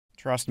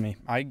Trust me,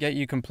 I get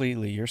you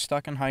completely. You're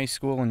stuck in high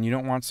school and you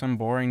don't want some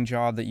boring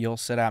job that you'll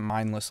sit at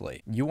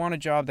mindlessly. You want a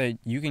job that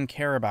you can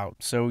care about,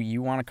 so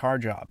you want a car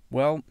job.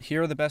 Well,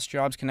 here are the best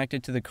jobs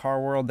connected to the car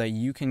world that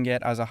you can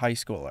get as a high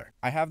schooler.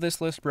 I have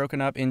this list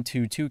broken up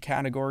into two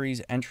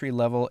categories, entry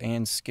level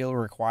and skill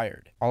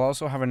required. I'll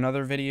also have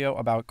another video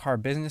about car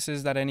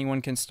businesses that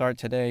anyone can start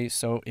today,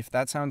 so if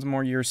that sounds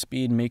more your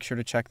speed, make sure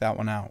to check that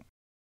one out.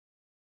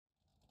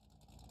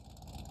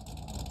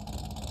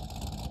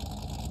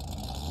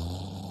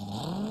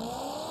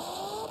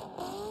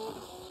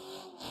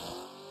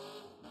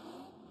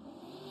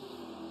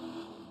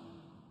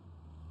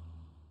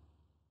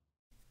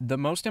 The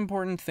most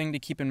important thing to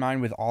keep in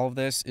mind with all of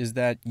this is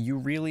that you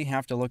really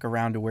have to look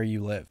around to where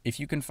you live. If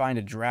you can find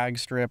a drag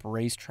strip,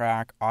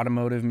 racetrack,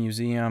 automotive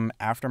museum,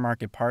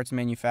 aftermarket parts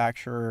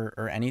manufacturer,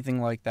 or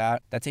anything like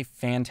that, that's a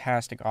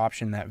fantastic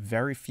option that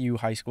very few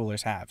high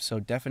schoolers have, so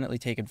definitely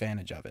take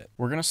advantage of it.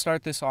 We're going to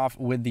start this off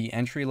with the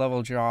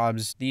entry-level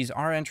jobs. These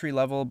are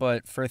entry-level,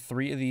 but for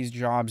 3 of these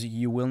jobs,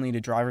 you will need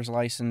a driver's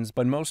license,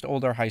 but most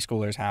older high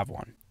schoolers have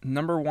one.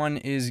 Number 1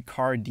 is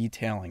car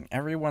detailing.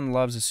 Everyone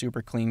loves a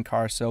super clean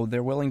car, so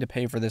they're willing to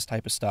pay for this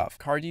type of stuff.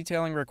 Car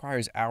detailing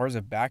requires hours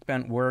of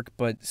backbent work,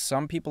 but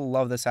some people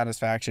love the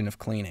satisfaction of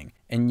cleaning,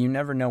 and you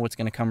never know what's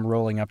going to come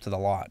rolling up to the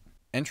lot.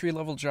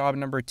 Entry-level job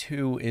number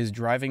 2 is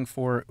driving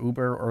for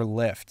Uber or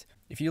Lyft.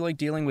 If you like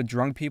dealing with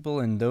drunk people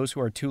and those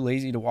who are too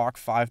lazy to walk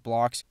 5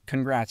 blocks,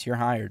 congrats, you're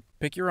hired.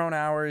 Pick your own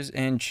hours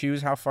and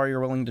choose how far you're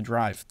willing to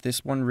drive.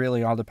 This one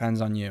really all depends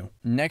on you.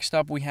 Next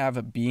up, we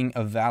have being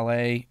a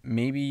valet.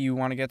 Maybe you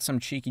want to get some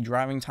cheeky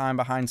driving time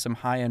behind some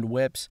high-end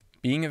whips.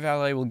 Being a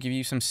valet will give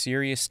you some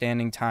serious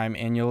standing time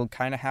and you'll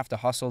kind of have to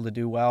hustle to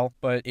do well,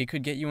 but it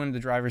could get you into the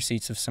driver's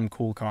seats of some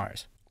cool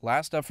cars.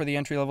 Last up for the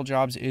entry-level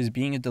jobs is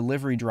being a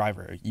delivery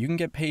driver. You can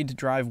get paid to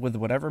drive with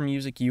whatever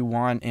music you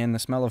want and the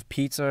smell of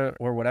pizza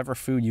or whatever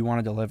food you want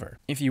to deliver.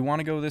 If you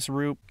want to go this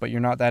route, but you're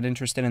not that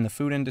interested in the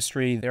food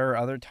industry, there are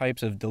other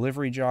types of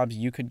delivery jobs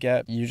you could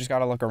get. You just got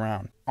to look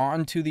around.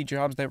 On to the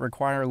jobs that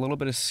require a little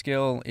bit of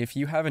skill. If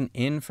you have an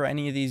in for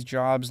any of these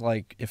jobs,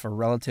 like if a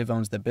relative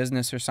owns the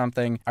business or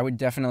something, I would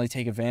definitely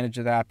take advantage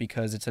of that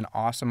because it's an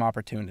awesome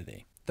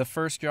opportunity. The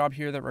first job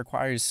here that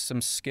requires some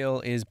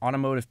skill is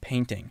automotive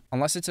painting.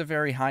 Unless it's a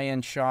very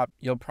high-end shop,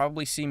 you'll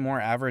probably see more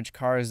average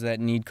cars that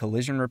need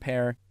collision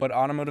repair, but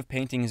automotive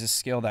painting is a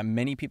skill that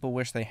many people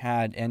wish they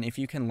had, and if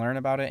you can learn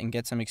about it and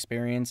get some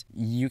experience,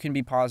 you can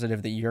be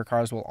positive that your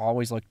cars will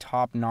always look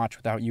top-notch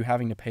without you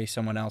having to pay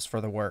someone else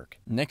for the work.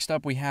 Next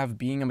up, we have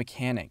being a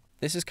mechanic.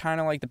 This is kind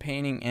of like the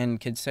painting and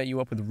can set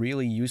you up with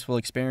really useful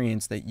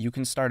experience that you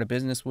can start a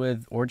business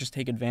with or just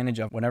take advantage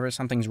of whenever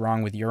something's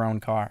wrong with your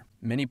own car.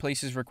 Many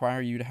places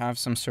require you to have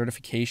some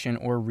certification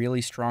or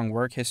really strong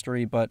work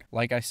history, but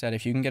like I said,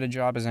 if you can get a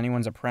job as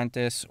anyone's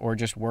apprentice or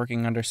just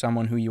working under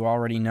someone who you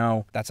already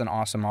know, that's an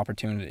awesome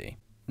opportunity.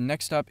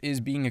 Next up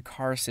is being a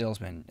car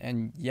salesman,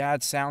 and yeah,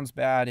 it sounds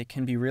bad, it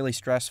can be really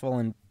stressful,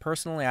 and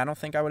personally I don't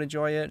think I would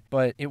enjoy it,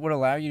 but it would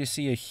allow you to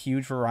see a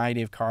huge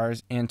variety of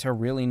cars and to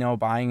really know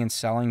buying and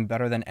selling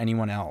better than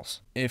anyone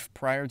else. If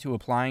prior to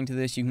applying to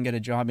this you can get a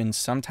job in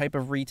some type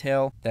of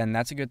retail, then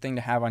that's a good thing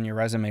to have on your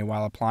resume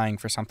while applying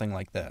for something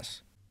like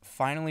this.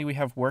 Finally, we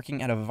have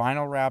working at a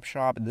vinyl wrap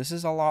shop. This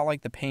is a lot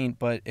like the paint,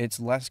 but it's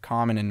less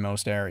common in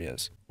most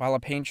areas. While a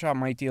paint shop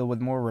might deal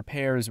with more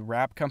repairs,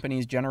 wrap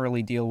companies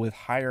generally deal with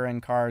higher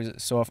end cars,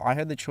 so if I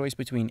had the choice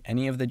between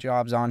any of the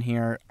jobs on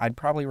here, I'd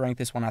probably rank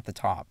this one at the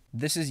top.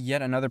 This is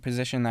yet another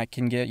position that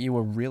can get you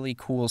a really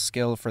cool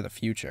skill for the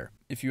future.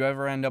 If you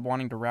ever end up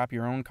wanting to wrap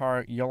your own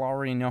car, you'll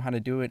already know how to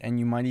do it and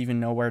you might even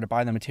know where to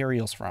buy the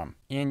materials from.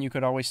 And you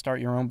could always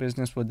start your own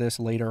business with this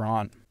later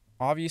on.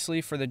 Obviously,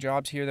 for the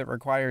jobs here that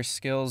require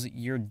skills,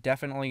 you're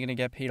definitely going to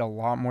get paid a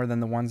lot more than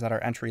the ones that are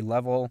entry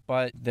level,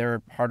 but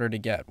they're harder to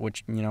get,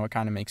 which, it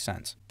kind of makes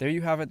sense. There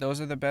you have it.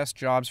 Those are the best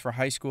jobs for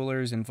high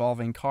schoolers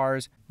involving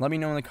cars. Let me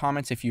know in the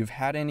comments if you've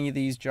had any of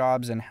these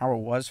jobs and how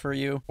it was for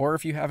you, or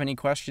if you have any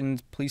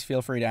questions, please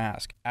feel free to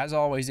ask. As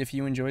always, if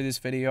you enjoyed this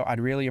video, I'd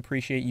really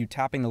appreciate you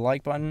tapping the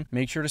like button.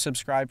 Make sure to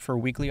subscribe for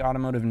weekly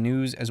automotive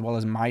news, as well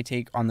as my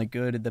take on the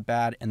good, the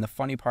bad, and the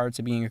funny parts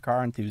of being a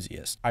car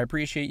enthusiast. I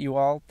appreciate you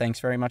all.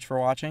 Thanks very much for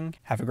watching.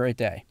 Have a great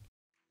day.